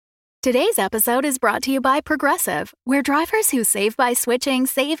Today's episode is brought to you by Progressive, where drivers who save by switching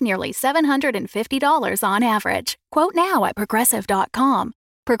save nearly $750 on average. Quote now at Progressive.com.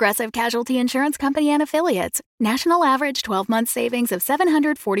 Progressive Casualty Insurance Company and Affiliates. National average 12-month savings of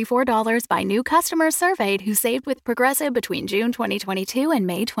 $744 by new customers surveyed who saved with Progressive between June 2022 and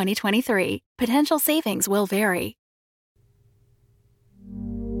May 2023. Potential savings will vary.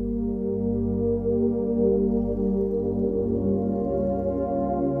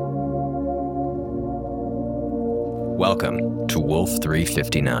 Welcome to Wolf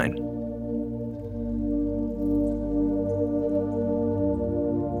 359.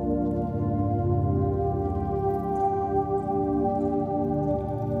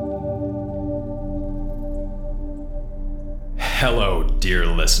 Hello, dear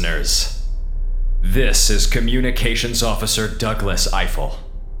listeners. This is Communications Officer Douglas Eiffel,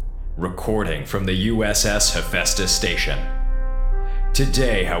 recording from the USS Hephaestus Station.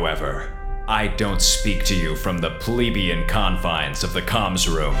 Today, however, I don't speak to you from the plebeian confines of the comms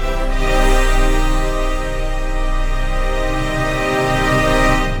room.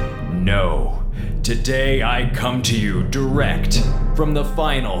 No, today I come to you direct from the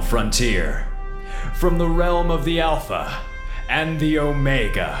final frontier, from the realm of the Alpha and the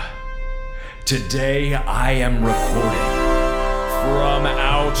Omega. Today I am recording from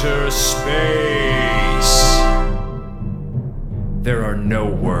outer space. There are no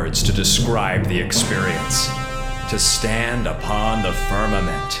words to describe the experience. To stand upon the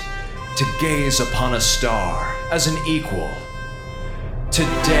firmament, to gaze upon a star as an equal.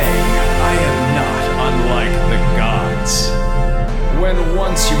 Today, I am not unlike the gods. When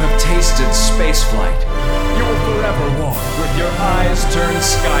once you have tasted spaceflight, you will forever walk with your eyes turned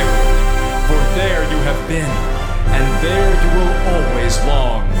skyward, for there you have been, and there you will always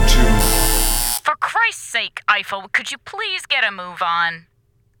long to. For Christ's sake, Eiffel, could you please get a move on?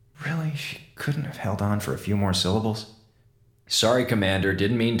 Really? She couldn't have held on for a few more syllables? Sorry, Commander,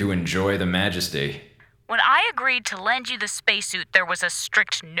 didn't mean to enjoy the majesty. When I agreed to lend you the spacesuit, there was a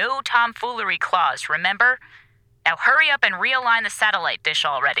strict no tomfoolery clause, remember? Now hurry up and realign the satellite dish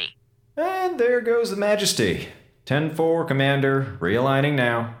already. And there goes the majesty. 10-4, Commander. Realigning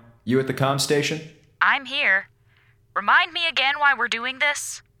now. You at the comm station? I'm here. Remind me again why we're doing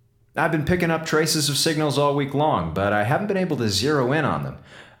this? I've been picking up traces of signals all week long, but I haven't been able to zero in on them.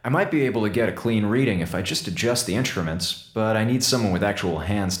 I might be able to get a clean reading if I just adjust the instruments, but I need someone with actual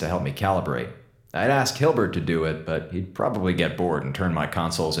hands to help me calibrate. I'd ask Hilbert to do it, but he'd probably get bored and turn my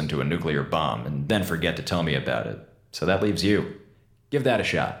consoles into a nuclear bomb, and then forget to tell me about it. So that leaves you. Give that a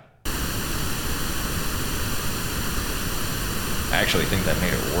shot. I actually think that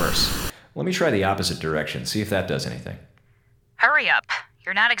made it worse. Let me try the opposite direction, see if that does anything. Hurry up.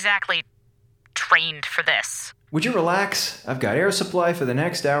 You're not exactly trained for this. Would you relax? I've got air supply for the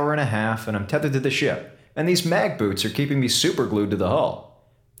next hour and a half, and I'm tethered to the ship. And these mag boots are keeping me super glued to the hull.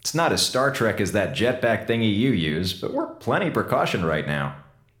 It's not as Star Trek as that jetpack thingy you use, but we're plenty precaution right now.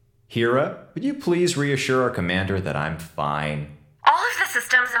 Hira, would you please reassure our commander that I'm fine? All of the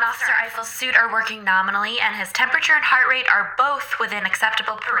systems in Officer Eiffel's suit are working nominally, and his temperature and heart rate are both within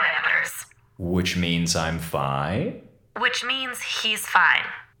acceptable parameters. Which means I'm fine? Which means he's fine.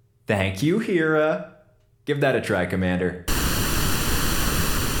 Thank you, Hira. Give that a try, Commander.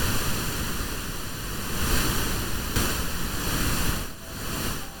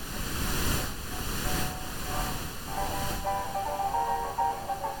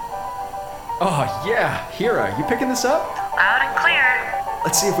 Oh, yeah. Hira, you picking this up? Loud and clear.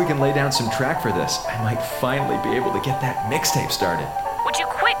 Let's see if we can lay down some track for this. I might finally be able to get that mixtape started. Would you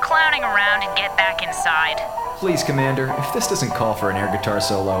quit clowning around and get back inside? Please, Commander, if this doesn't call for an air guitar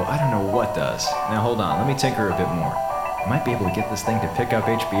solo, I don't know what does. Now hold on, let me tinker a bit more. I might be able to get this thing to pick up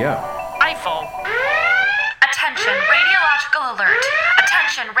HBO. Eiffel. Attention, radiological alert.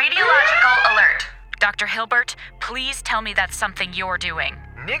 Attention, radiological alert. Dr. Hilbert, please tell me that's something you're doing.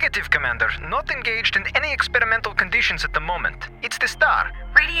 Negative, Commander. Not engaged in any experimental conditions at the moment. It's the star.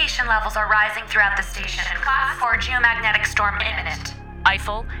 Radiation levels are rising throughout the station. Class 4 geomagnetic storm imminent.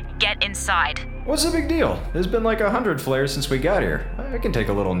 Eiffel, get inside. What's the big deal? There's been like 100 flares since we got here. I can take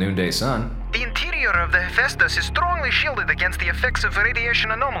a little noonday sun. The interior of the Hephaestus is strongly shielded against the effects of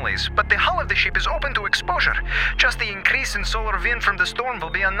radiation anomalies, but the hull of the ship is open to exposure. Just the increase in solar wind from the storm will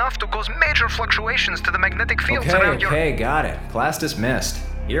be enough to cause major fluctuations to the magnetic fields around your... Okay, got it. Class dismissed.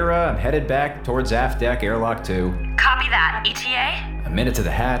 Hira, I'm headed back towards aft deck, airlock 2. Copy that. ETA? A minute to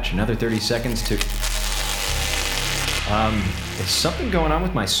the hatch, another 30 seconds to... Is something going on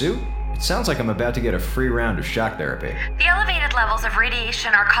with my suit? It sounds like I'm about to get a free round of shock therapy. The elevated levels of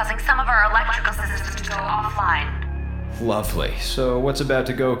radiation are causing some of our electrical systems to go offline. Lovely. So what's about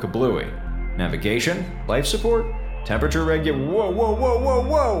to go kablooey? Navigation? Life support? Temperature whoa.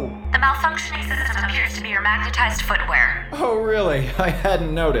 The malfunctioning system appears to be your magnetized footwear. Oh, really? I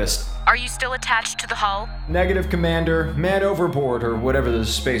hadn't noticed. Are you still attached to the hull? Negative, Commander. Man overboard, or whatever the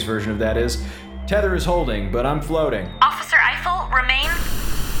space version of that is. Tether is holding, but I'm floating. Officer Eiffel, remain...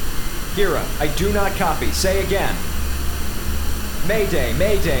 Hira, I do not copy. Say again.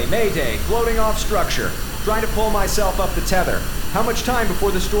 Mayday. Floating off structure. Trying to pull myself up the tether. How much time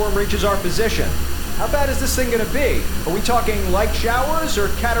before the storm reaches our position? How bad is this thing gonna be? Are we talking light showers or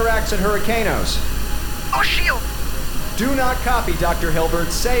cataracts and hurricanos? Oh, shield! Do not copy, Dr.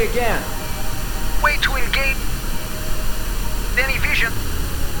 Hilbert. Say again. Way to engage any vision.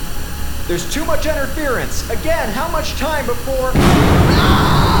 There's too much interference. Again, how much time before...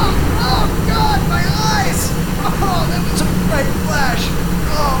 Oh, God, my eyes! Oh, that was a bright flash.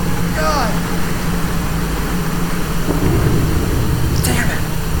 Oh, God. Damn it.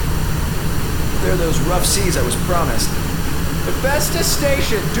 They're those rough seas I was promised. Hephaestus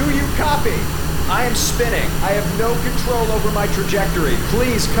Station, do you copy? I am spinning. I have no control over my trajectory.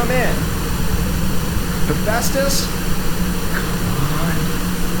 Please come in. Hephaestus?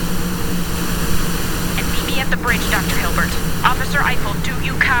 And meet me at the bridge, Dr. Hilbert. Officer Eiffel, do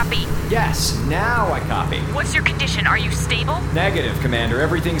you copy? Yes, now I copy. What's your condition? Are you stable? Negative, Commander.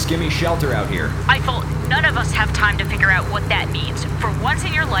 Everything's gimme shelter out here. Eiffel, none of us have time to figure out what that means. For once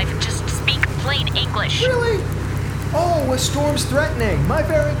in your life, just speak plain English. Really? Oh, a storm's threatening.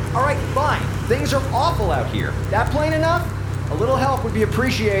 All right, fine. Things are awful out here. That plain enough? A little help would be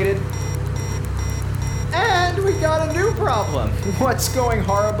appreciated. And we got a new problem. What's going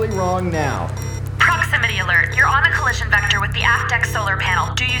horribly wrong now? Proximity alert. You're on a collision vector with the aft deck solar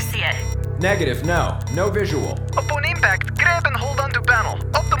panel. Do you see it? Negative, no. No visual. Upon impact, grab and hold onto panel.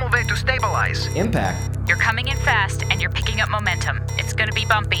 Optimal way to stabilize. Impact? You're coming in fast, and you're picking up momentum. It's gonna be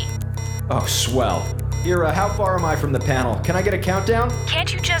bumpy. Oh, swell. Hira, how far am I from the panel? Can I get a countdown?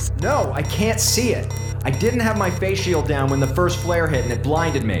 Can't you just... No, I can't see it. I didn't have my face shield down when the first flare hit and it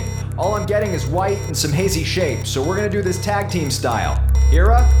blinded me. All I'm getting is white and some hazy shape, so we're gonna do this tag team style.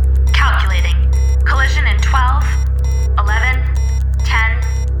 Hira? Calculating. Collision in 12, 11, 10,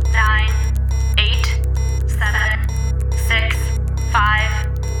 9, 8, 7, 6,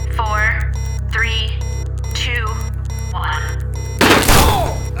 5, 4, 3, 2, 1.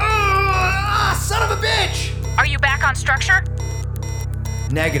 Son of a bitch! Are you back on structure?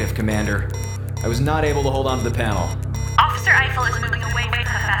 Negative, Commander. I was not able to hold onto the panel. Officer Eiffel is moving away from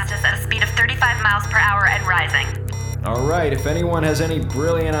Hephaestus at a speed of 35 miles per hour and rising. All right, if anyone has any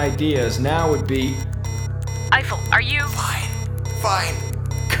brilliant ideas, now would be... Eiffel, are you... Fine.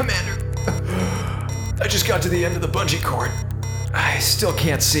 Commander. I just got to the end of the bungee cord. I still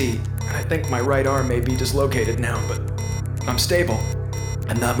can't see, and I think my right arm may be dislocated now, but I'm stable.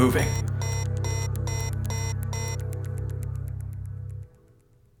 I'm not moving.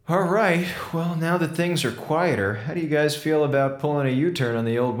 All right, well, now that things are quieter, how do you guys feel about pulling a U-turn on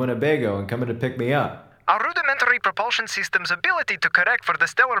the old Winnebago and coming to pick me up? Our rudimentary propulsion system's ability to correct for the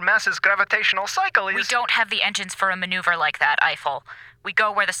stellar mass's gravitational cycle is... We don't have the engines for a maneuver like that, Eiffel. We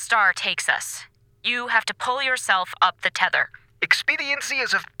go where the star takes us. You have to pull yourself up the tether. Expediency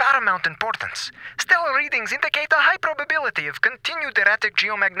is of paramount importance. Stellar readings indicate a high probability of continued erratic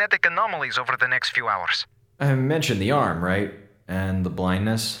geomagnetic anomalies over the next few hours. I mentioned the arm, right? And the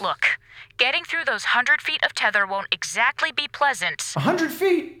blindness? Look, getting through those 100 feet of tether won't exactly be pleasant. 100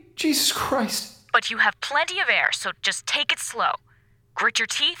 feet? Jesus Christ. But you have plenty of air, so just take it slow. Grit your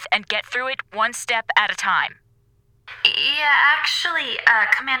teeth and get through it one step at a time. Yeah, actually,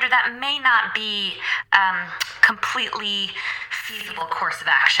 Commander, that may not be, completely feasible course of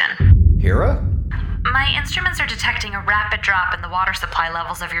action. Hira? My instruments are detecting a rapid drop in the water supply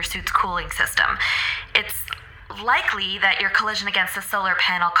levels of your suit's cooling system. It's likely that your collision against the solar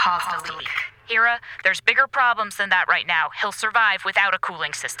panel caused a leak. Hira, there's bigger problems than that right now. He'll survive without a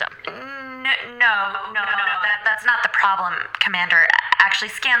cooling system. No, that's not the problem, Commander. Actually,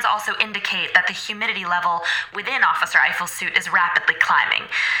 scans also indicate that the humidity level within Officer Eiffel's suit is rapidly climbing.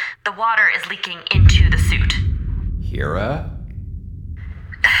 The water is leaking into the suit. Hira?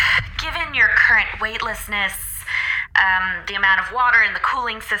 Given your current weightlessness, the amount of water in the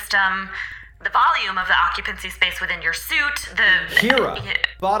cooling system, the volume of the occupancy space within your suit, Hira,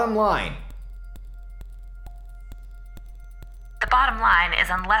 bottom line. The bottom line is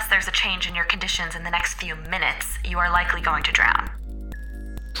unless there's a change in your conditions in the next few minutes, you are likely going to drown.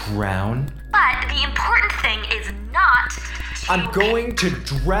 Drown? But the important thing is not I'm going to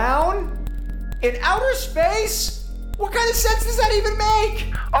drown? In outer space? What kind of sense does that even make?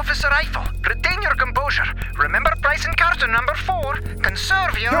 Officer Eiffel, retain your composure. Remember price and carton number 4.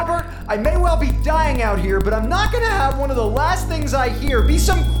 Conserve your... Hilbert, I may well be dying out here, but I'm not gonna have one of the last things I hear be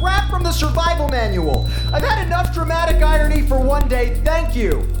some crap from the survival manual. I've had enough dramatic irony for one day, thank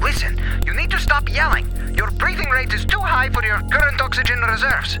you. Listen, you need to stop yelling. Your breathing rate is too high for your current oxygen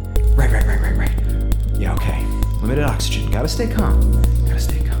reserves. Right. Yeah, okay. Limited oxygen. Gotta stay calm,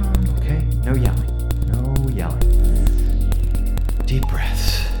 okay? No yelling. Deep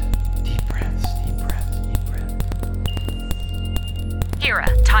breaths. Hira,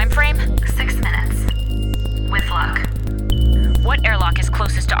 time frame? 6 minutes. With luck. What airlock is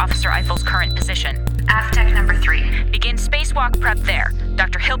closest to Officer Eiffel's current position? Aftech number 3. Begin spacewalk prep there.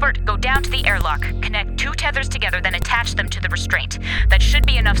 Dr. Hilbert, go down to the airlock. Connect 2 tethers together, then attach them to the restraint. That should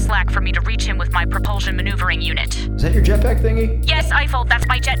be enough slack for me to reach him with my propulsion maneuvering unit. Is that your jetpack thingy? Yes, Eiffel, that's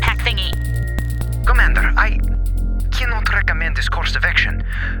my jetpack thingy. Commander, I cannot recommend this course of action.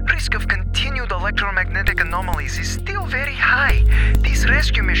 Risk of continued electromagnetic anomalies is still very high. This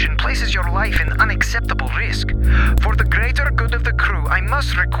rescue mission places your life in unacceptable risk. For the greater good of the crew, I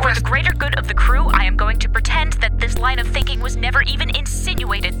must request... For the greater good of the crew, I am going to pretend that this line of thinking was never even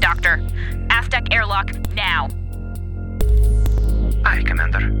insinuated, Doctor. Aftech airlock, now. Aye,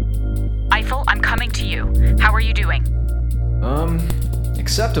 Commander. Eiffel, I'm coming to you. How are you doing?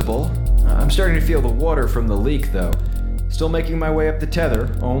 Acceptable. I'm starting to feel the water from the leak, though. Still making my way up the tether,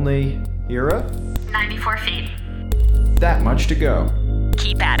 only... Hira? 94 feet. That much to go.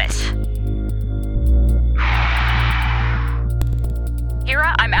 Keep at it.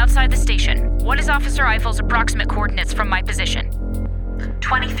 Hira, I'm outside the station. What is Officer Eiffel's approximate coordinates from my position?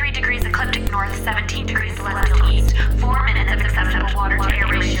 23 degrees ecliptic north, 17 degrees celestial east. 4 minutes of acceptable water-to-air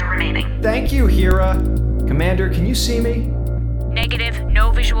ratio remaining. Thank you, Hira. Commander, can you see me? Negative,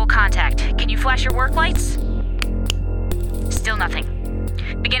 no visual contact. Can you flash your work lights? Still nothing.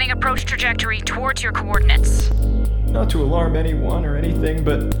 Beginning approach trajectory towards your coordinates. Not to alarm anyone or anything,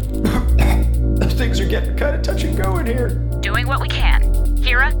 but things are getting kind of touch and go in here. Doing what we can.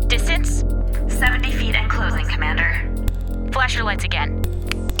 Hira, distance? 70 feet and closing, Commander. Flash your lights again.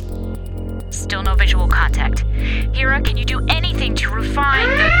 Still no visual contact. Hira, can you do anything to refine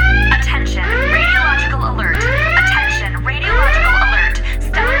the... Attention, radiological alert. Attention, radiological alert.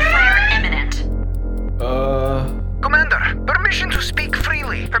 Stellar flare imminent. Commander, permission to speak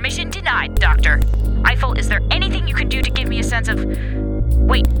freely. Permission denied, Doctor. Eiffel, is there anything you can do to give me a sense of...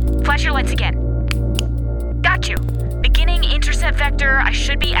 Wait, flash your lights again. Got you. Beginning intercept vector, I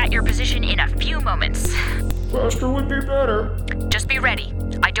should be at your position in a few moments. Faster would be better. Just be ready.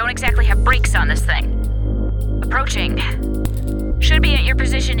 I don't exactly have brakes on this thing. Approaching. Should be at your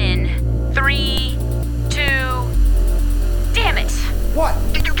position in 3, 2... Damn it! What?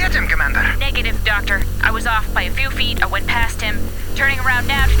 Did you get him, Commander? Negative, Doctor. I was off by a few feet. I went past him. Turning around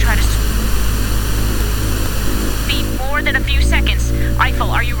now to try to... Be more than a few seconds.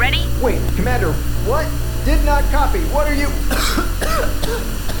 Eiffel, are you ready? Wait, Commander, what? Did not copy. What are you...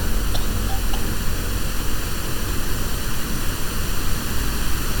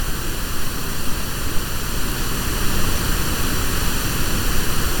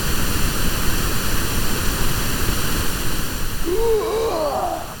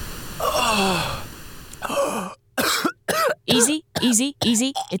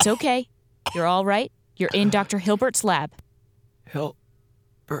 Easy. It's okay. You're all right. You're in Dr. Hilbert's lab.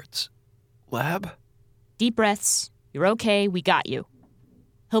 Hilbert's lab? Deep breaths. You're okay. We got you.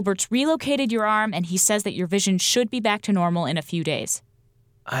 Hilbert's relocated your arm, and he says that your vision should be back to normal in a few days.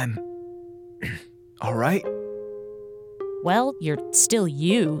 I'm... all right? Well, you're still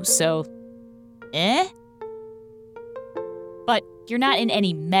you, so... But you're not in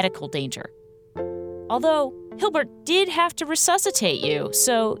any medical danger. Although, Hilbert did have to resuscitate you,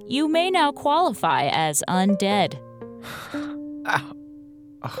 so you may now qualify as undead. Ow.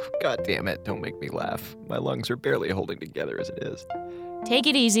 Oh, God damn it. Don't make me laugh. My lungs are barely holding together as it is. Take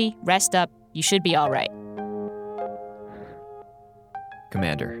it easy, rest up, you should be all right.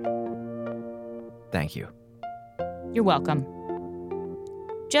 Commander, thank you. You're welcome.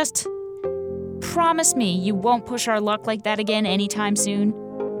 Just promise me you won't push our luck like that again anytime soon?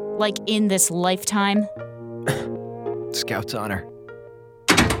 Like in this lifetime? Scout's honor.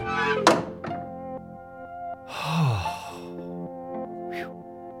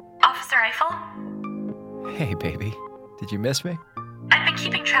 Officer Eiffel? Hey, baby. Did you miss me? I've been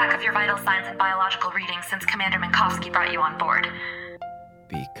keeping track of your vital signs and biological readings since Commander Minkowski brought you on board.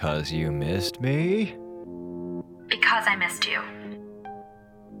 Because you missed me? Because I missed you.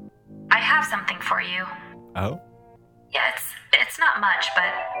 I have something for you. Oh? Yeah, it's not much,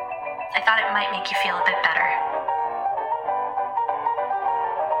 but I thought it might make you feel a bit better.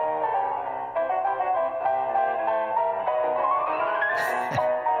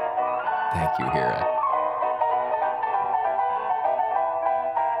 Thank you, Hera.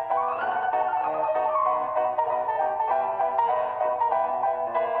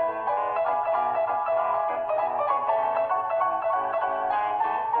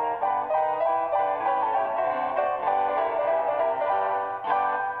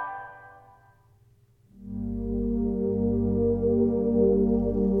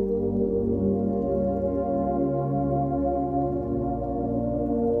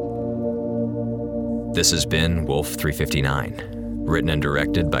 This has been Wolf 359, written and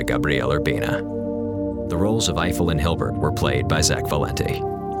directed by Gabriel Urbina. The roles of Eiffel and Hilbert were played by Zach Valenti.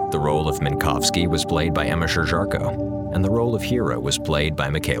 The role of Minkowski was played by Emma Sherjarko, and the role of Hera was played by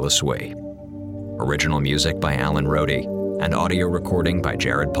Michaela Sway. Original music by Alan Rohde, and audio recording by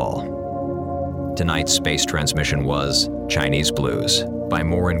Jared Paul. Tonight's space transmission was Chinese Blues by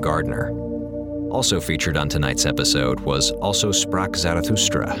Morin Gardner. Also featured on tonight's episode was Also Sprach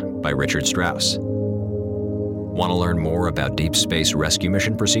Zarathustra by Richard Strauss. Want to learn more about Deep Space Rescue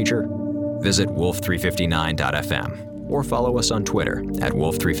Mission Procedure? Visit wolf359.fm or follow us on Twitter at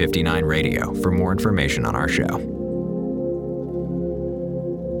wolf359radio for more information on our show.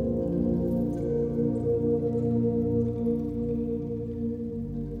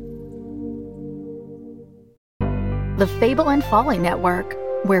 The Fable and Folly Network,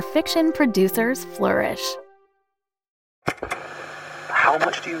 where fiction producers flourish. How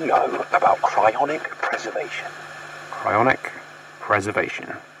much do you know about cryonic preservation? Cryonic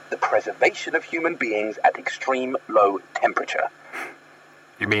preservation. The preservation of human beings at extreme low temperature.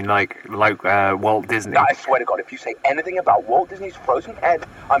 You mean like Walt Disney? I swear to God, if you say anything about Walt Disney's frozen head,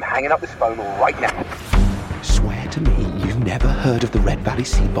 I'm hanging up this phone right now. Swear to me you've never heard of the Red Valley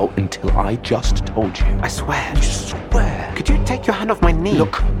Seabolt until I just told you. I swear. You swear. Could you take your hand off my knee?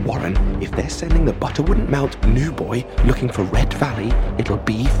 Look, Warren, if they're sending the butter wouldn't melt new boy looking for Red Valley, it'll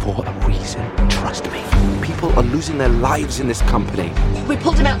be for a reason. Trust me. People are losing their lives in this company. We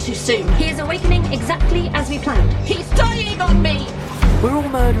pulled him out too soon. He is awakening exactly as we planned. He's dying on me! We're all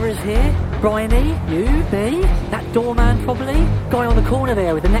murderers here. Bryony, you, me, that doorman probably. Guy on the corner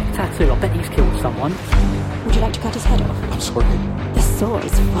there with the neck tattoo. I bet he's killed someone. Would you like to cut his head off? I'm sorry. The saw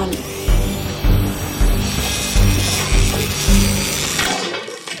is fun.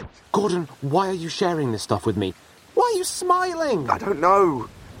 Gordon, why are you sharing this stuff with me? Why are you smiling? I don't know.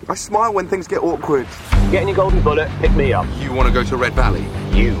 I smile when things get awkward. Get in your golden bullet, pick me up. You want to go to Red Valley?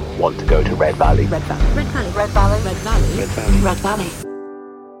 You want to go to Red Valley. Red Valley. Red Valley. Red Valley. Red Valley. Red Valley. Red Valley.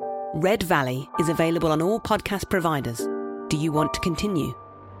 Red Valley is available on all podcast providers. Do you want to continue?